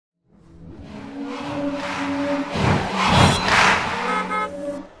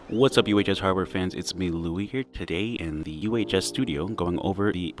What's up, UHS hardware fans? It's me, Louie, here today in the UHS studio going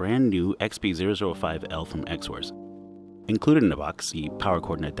over the brand new XP-005L from Xhorse. Included in the box, the power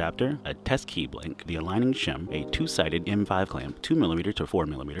cord and adapter, a test key blank, the aligning shim, a two-sided M5 clamp, 2mm to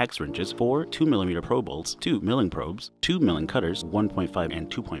 4mm hex wrenches, 4 2mm probe bolts, 2 milling probes, 2 milling cutters, 1.5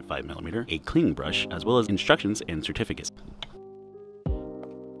 and 2.5mm, a cleaning brush, as well as instructions and certificates.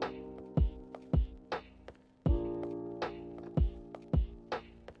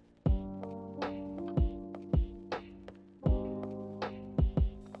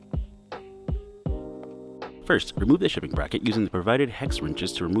 First, remove the shipping bracket using the provided hex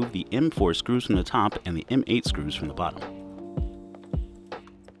wrenches to remove the M4 screws from the top and the M8 screws from the bottom.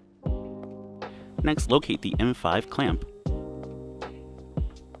 Next, locate the M5 clamp.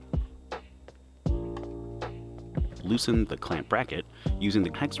 Loosen the clamp bracket using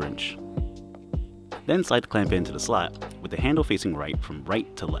the hex wrench. Then slide the clamp into the slot with the handle facing right from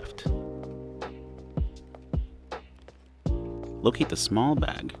right to left. Locate the small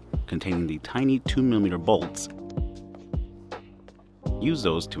bag containing the tiny 2mm bolts. Use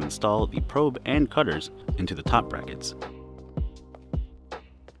those to install the probe and cutters into the top brackets.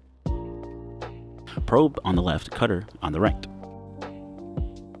 Probe on the left, cutter on the right.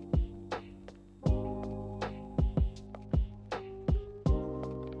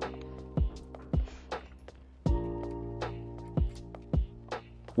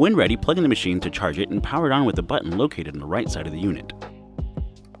 When ready, plug in the machine to charge it and power it on with the button located on the right side of the unit.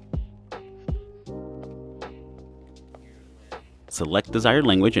 Select desired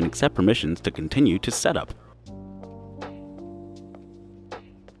language and accept permissions to continue to setup.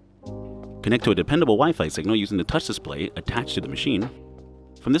 Connect to a dependable Wi-Fi signal using the touch display attached to the machine.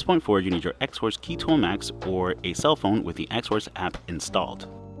 From this point forward, you need your Xhorse Key Tool Max or a cell phone with the Xhorse app installed.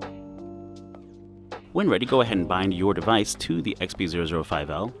 When ready, go ahead and bind your device to the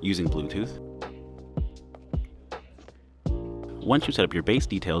XP-005L using Bluetooth. Once you set up your base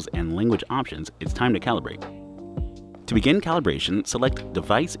details and language options, it's time to calibrate. To begin calibration, select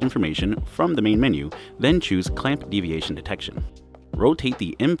Device Information from the main menu, then choose Clamp Deviation Detection. Rotate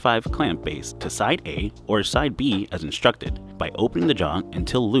the M5 clamp base to side A or side B as instructed by opening the jaw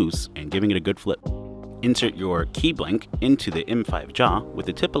until loose and giving it a good flip. Insert your key blank into the M5 jaw with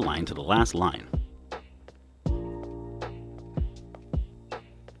the tip aligned to the last line.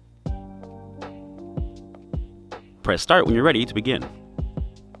 Press Start when you're ready to begin.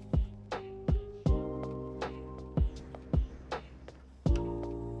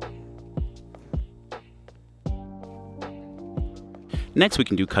 Next, we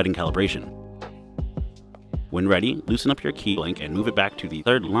can do cutting calibration. When ready, loosen up your key blank and move it back to the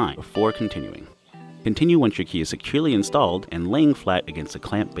third line before continuing. Continue once your key is securely installed and laying flat against the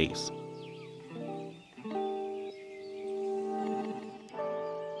clamp base.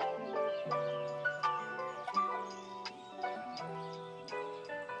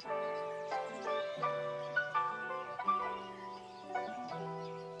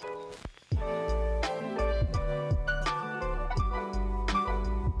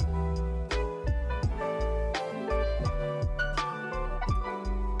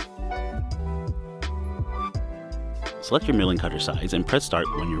 Select your milling cutter size and press Start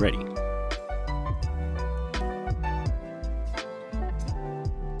when you're ready.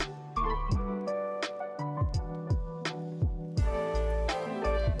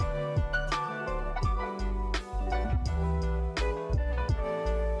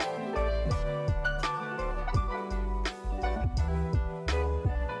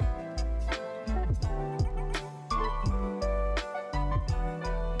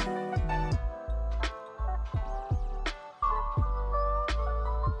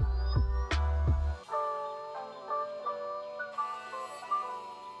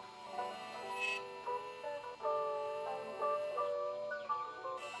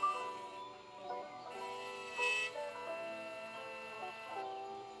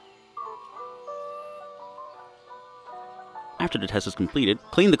 After the test is completed,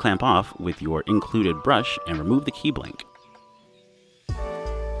 clean the clamp off with your included brush and remove the key blank.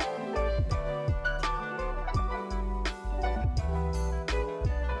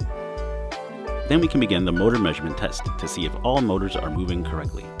 Then we can begin the motor measurement test to see if all motors are moving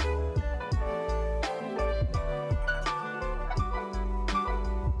correctly.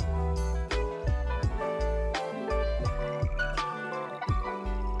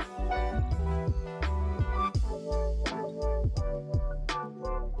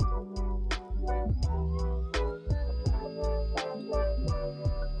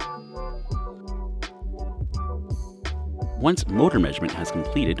 Once motor measurement has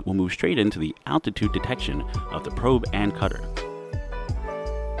completed, we'll move straight into the altitude detection of the probe and cutter.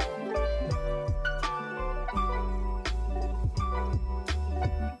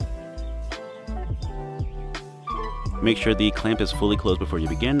 Make sure the clamp is fully closed before you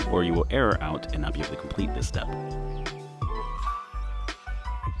begin, or you will error out and not be able to complete this step.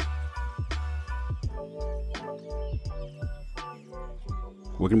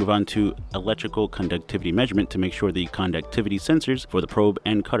 We're going to move on to electrical conductivity measurement to make sure the conductivity sensors for the probe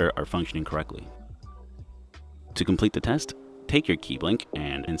and cutter are functioning correctly. To complete the test, take your key blink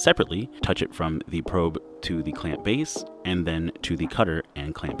and separately touch it from the probe to the clamp base and then to the cutter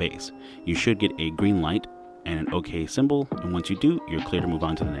and clamp base. You should get a green light and an OK symbol, and once you do, you're clear to move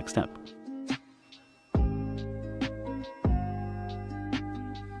on to the next step.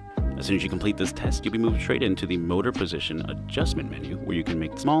 As soon as you complete this test, you'll be moved straight into the motor position adjustment menu, where you can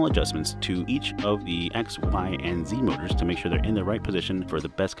make small adjustments to each of the X, Y, and Z motors to make sure they're in the right position for the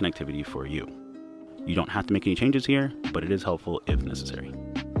best connectivity for you. You don't have to make any changes here, but it is helpful if necessary.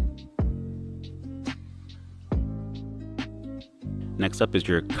 Next up is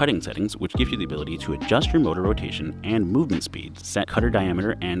your cutting settings, which gives you the ability to adjust your motor rotation and movement speed, set cutter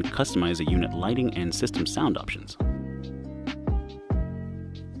diameter, and customize the unit lighting and system sound options.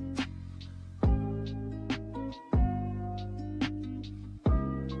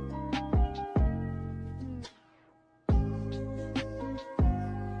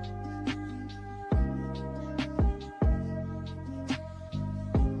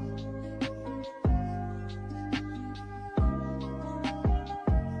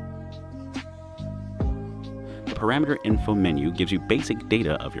 The parameter info menu gives you basic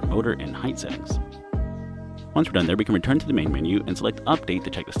data of your motor and height settings. Once we're done there, we can return to the main menu and select Update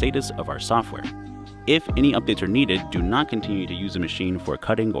to check the status of our software. If any updates are needed, do not continue to use the machine for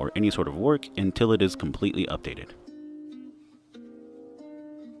cutting or any sort of work until it is completely updated.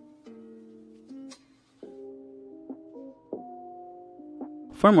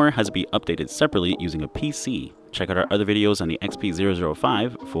 Firmware has to be updated separately using a PC. Check out our other videos on the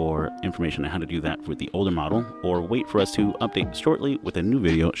XP-005 for information on how to do that with the older model, or wait for us to update shortly with a new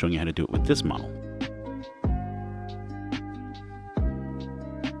video showing you how to do it with this model.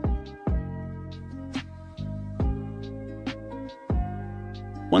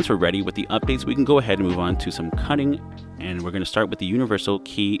 Once we're ready with the updates, we can go ahead and move on to some cutting, and we're going to start with the universal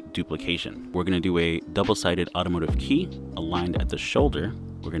key duplication. We're going to do a double-sided automotive key aligned at the shoulder.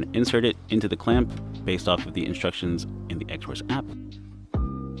 We're going to insert it into the clamp based off of the instructions in the Xhorse app.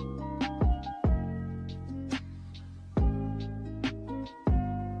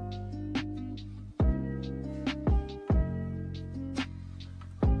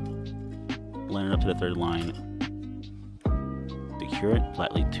 Line it up to the third line. Secure it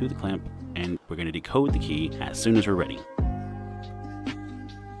flatly to the clamp, and we're going to decode the key as soon as we're ready.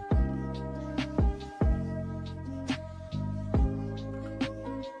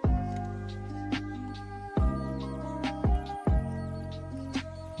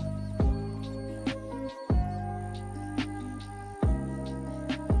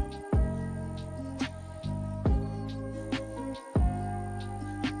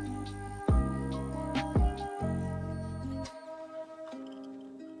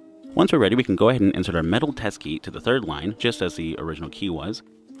 Once we're ready, we can go ahead and insert our metal test key to the third line, just as the original key was.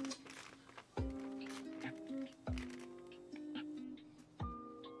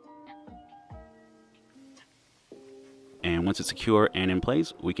 And once it's secure and in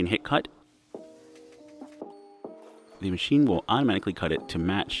place, we can hit cut. The machine will automatically cut it to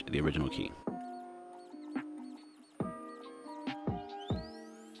match the original key.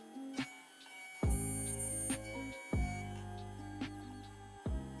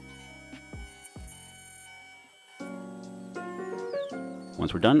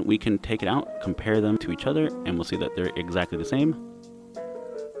 Once we're done, we can take it out, compare them to each other, and we'll see that they're exactly the same.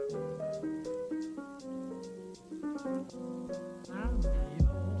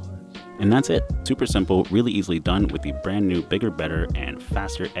 And that's it. Super simple, really easily done with the brand new, bigger, better, and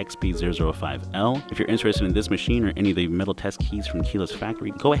faster XP-005L. If you're interested in this machine or any of the metal test keys from Keyless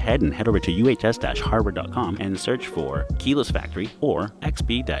Factory, go ahead and head over to uhs-hardware.com and search for Keyless Factory or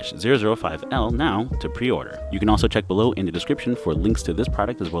XP-005L now to pre-order. You can also check below in the description for links to this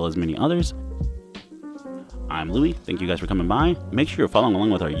product as well as many others. I'm Louie. Thank you guys for coming by. Make sure you're following along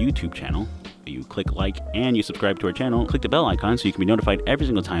with our YouTube channel. You click like and you subscribe to our channel. Click the bell icon so you can be notified every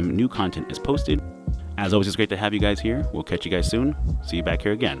single time new content is posted. As always, it's great to have you guys here. We'll catch you guys soon. See you back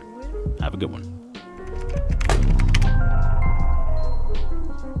here again. Have a good one.